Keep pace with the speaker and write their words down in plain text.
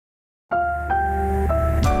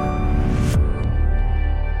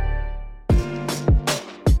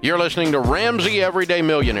You're listening to Ramsey Everyday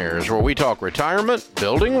Millionaires, where we talk retirement,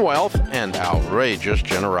 building wealth, and outrageous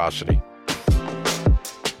generosity.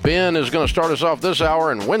 Ben is going to start us off this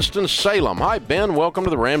hour in Winston-Salem. Hi, Ben. Welcome to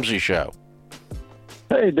the Ramsey Show.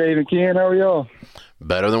 Hey, Dave and Ken. How are y'all?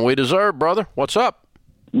 Better than we deserve, brother. What's up?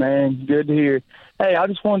 Man, good to hear. Hey, I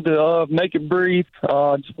just wanted to make it brief.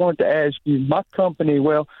 Just wanted to ask you, my company,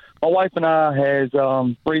 my wife and I has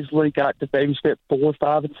recently got to baby step 4,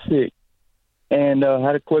 5, and 6. And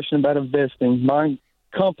had a question about investing. My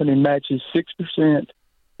company matches 6%,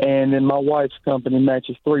 and then my wife's company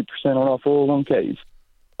matches 3% on our 401ks.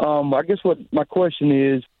 I guess what my question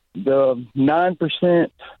is, the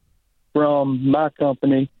 9% from my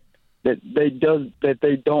company that they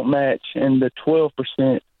don't match, and the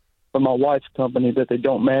 12% from my wife's company that they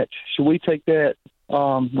don't match, should we take that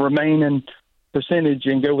remaining percentage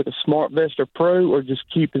and go with a SmartVestor Pro, or just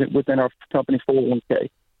keep it within our company 401k?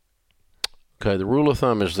 Okay, the rule of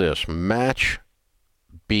thumb is this: match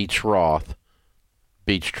beats Roth,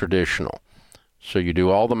 beats traditional. So you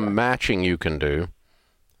do all the matching you can do,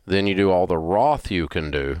 then you do all the Roth you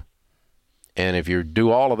can do, and if you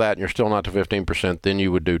do all of that and you're still not to 15%, then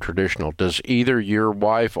you would do traditional. Does either your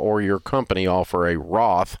wife or your company offer a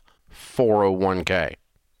Roth 401k?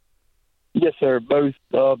 Yes, sir. Both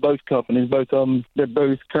companies, both of them, they're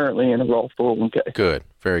both currently in a Roth 401k. Good.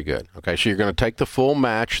 Very good. Okay, so you're going to take the full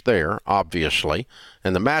match there, obviously,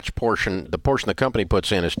 and the match portion, the portion the company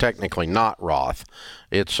puts in is technically not Roth.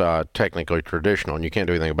 It's technically traditional, and you can't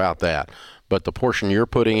do anything about that. But the portion you're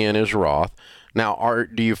putting in is Roth. Now,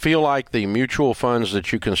 do you feel like the mutual funds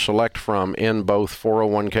that you can select from in both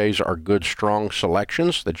 401ks are good, strong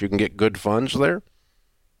selections, that you can get good funds there?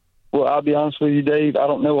 Well, I'll be honest with you, Dave. I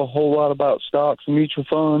don't know a whole lot about stocks and mutual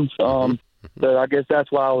funds. So I guess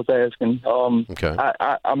that's why I was asking. Okay.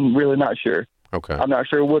 I'm really not sure. Okay. I'm not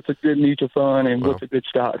sure what's a good mutual fund and what's a good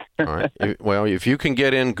stock. All right. Well, if you can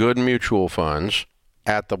get in good mutual funds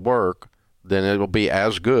at the work, then it will be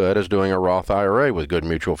as good as doing a Roth IRA with good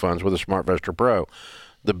mutual funds with a SmartVestor Pro.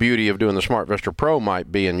 The beauty of doing the SmartVestor Pro might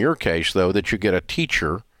be, in your case, though, that you get a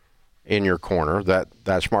teacher in your corner. That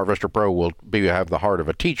SmartVestor Pro will have the heart of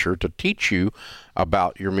a teacher to teach you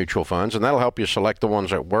about your mutual funds, and that'll help you select the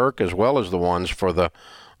ones at work as well as the ones for the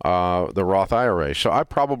Roth IRA. So I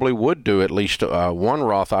probably would do at least one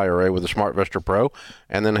Roth IRA with the SmartVestor Pro,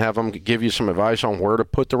 and then have them give you some advice on where to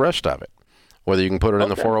put the rest of it, whether you can put it in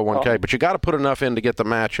the 401k. But you got to put enough in to get the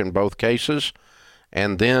match in both cases.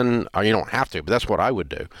 And then, you don't have to, but that's what I would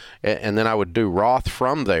do. And then I would do Roth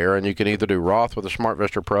from there, and you can either do Roth with a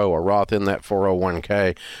SmartVestor Pro or Roth in that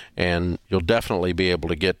 401k, and you'll definitely be able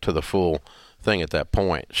to get to the full thing at that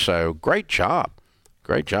point. So great job.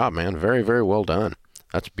 Great job, man. Very, very well done.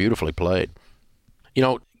 That's beautifully played. You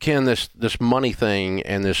know, Ken, this money thing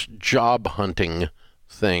and this job hunting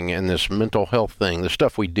thing and this mental health thing, the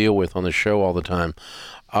stuff we deal with on the show all the time,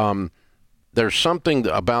 there's something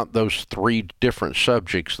about those three different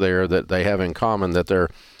subjects there that they have in common, that they're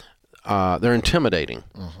intimidating.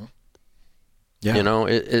 Mm-hmm. Yeah. You know,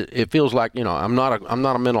 it feels like, I'm not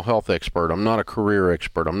a mental health expert. I'm not a career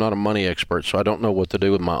expert. I'm not a money expert. So I don't know what to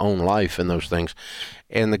do with my own life and those things.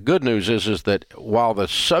 And the good news is that while the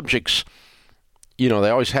subjects, they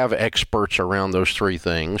always have experts around those three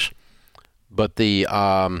things, but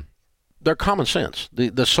they're common sense.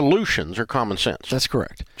 The solutions are common sense. That's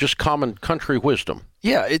correct. Just common country wisdom.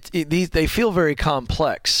 Yeah, they feel very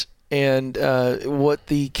complex. And what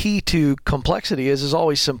the key to complexity is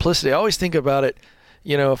always simplicity. I always think about it,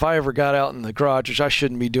 if I ever got out in the garage, which I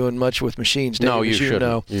shouldn't be doing much with machines. David, no, you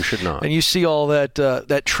shouldn't. You should not. And you see all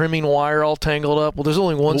that trimming wire all tangled up. Well, there's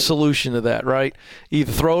only one solution to that, right?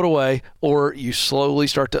 Either throw it away, or you slowly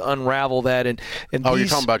start to unravel that. And you're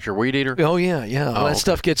talking about your weed eater? Oh yeah. Well, that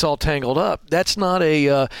stuff gets all tangled up. That's not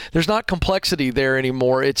there's not complexity there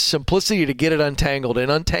anymore. It's simplicity to get it untangled.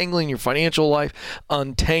 And untangling your financial life,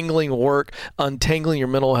 untangling work, untangling your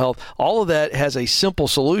mental health, all of that has a simple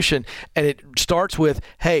solution. And it starts with,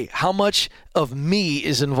 hey, how much of me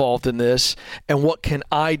is involved in this, and what can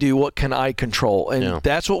I do? What can I control? And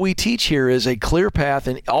that's what we teach here, is a clear path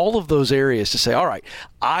in all of those areas to say, all right,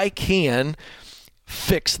 I can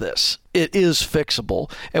fix this. It is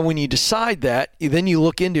fixable. And when you decide that, then you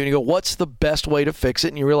look into it and you go, what's the best way to fix it?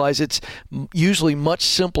 And you realize it's usually much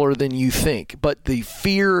simpler than you think. But the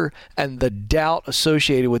fear and the doubt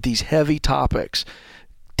associated with these heavy topics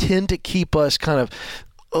tend to keep us kind of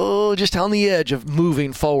just on the edge of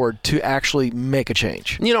moving forward to actually make a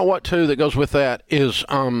change. You know what, too, that goes with that is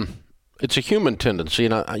it's a human tendency,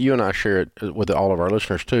 and you and I share it with all of our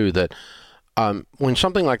listeners, too, that when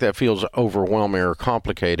something like that feels overwhelming or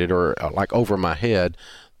complicated or like over my head,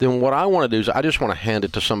 then what I want to do is I just want to hand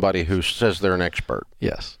it to somebody who says they're an expert.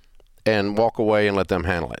 Yes. And walk away and let them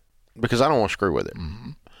handle it, because I don't want to screw with it.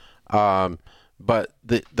 But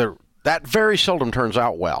that very seldom turns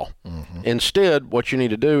out well. Instead, what you need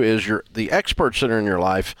to do is the experts that are in your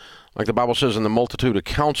life, like the Bible says, in the multitude of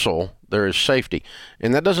counsel, there is safety.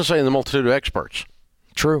 And that doesn't say in the multitude of experts.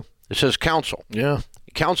 True. It says counsel. Yeah.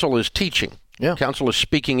 Counsel is teaching. Yeah. Counsel is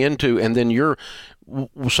speaking into, and then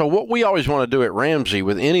so what we always want to do at Ramsey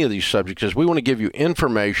with any of these subjects is we want to give you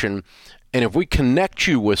information, and if we connect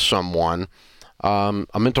you with someone, a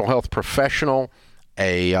mental health professional,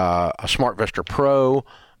 a SmartVestor Pro,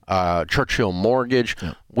 Churchill Mortgage,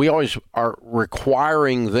 we always are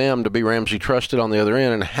requiring them to be Ramsey trusted on the other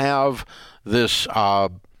end and have this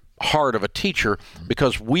heart of a teacher,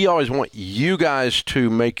 because we always want you guys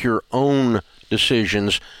to make your own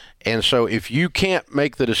decisions. And so if you can't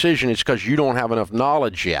make the decision, it's because you don't have enough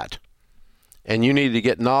knowledge yet, and you need to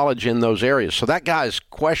get knowledge in those areas. So that guy's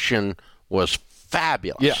question was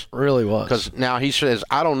fabulous. Yeah, really was. Because now he says,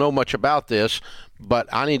 I don't know much about this, but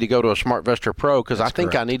I need to go to a SmartVestor Pro because I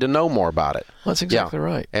think I need to know more about it. Well, that's exactly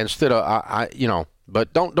right. Instead of,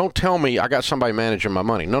 but don't tell me I got somebody managing my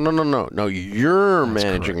money. No, you're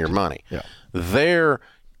managing your money. Yeah. They're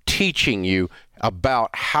teaching you about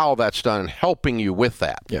how that's done and helping you with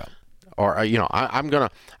that. Yeah. Or, I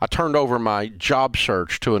turned over my job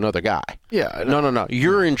search to another guy. Yeah. No.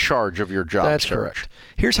 You're in charge of your job That's search. correct.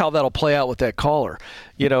 Here's how that'll play out with that caller.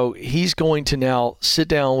 He's going to now sit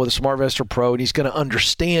down with a SmartVestor Pro, and he's going to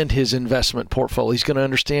understand his investment portfolio. He's going to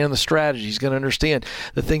understand the strategy. He's going to understand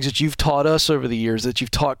the things that you've taught us over the years, that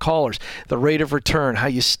you've taught callers, the rate of return, how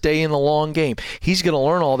you stay in the long game. He's going to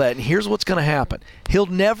learn all that, and here's what's going to happen. He'll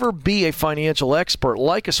never be a financial expert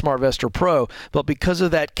like a SmartVestor Pro, but because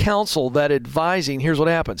of that counsel, that advising, here's what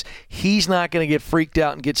happens. He's not going to get freaked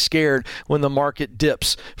out and get scared when the market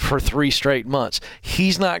dips for 3 straight months.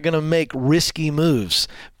 He's not going to make risky moves.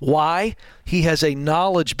 Why? He has a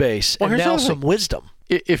knowledge base and now some wisdom.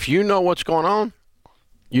 If you know what's going on,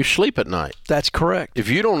 you sleep at night. That's correct. If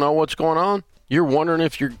you don't know what's going on, you're wondering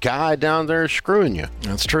if your guy down there is screwing you.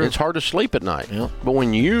 That's true. It's hard to sleep at night. Yeah. But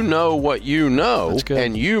when you know what you know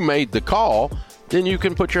and you made the call, then you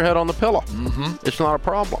can put your head on the pillow. It's not a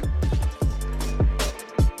problem.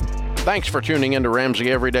 Thanks for tuning in to Ramsey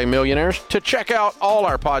Everyday Millionaires. To check out all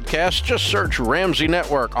our podcasts, just search Ramsey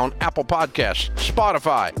Network on Apple Podcasts,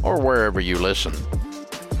 Spotify, or wherever you listen.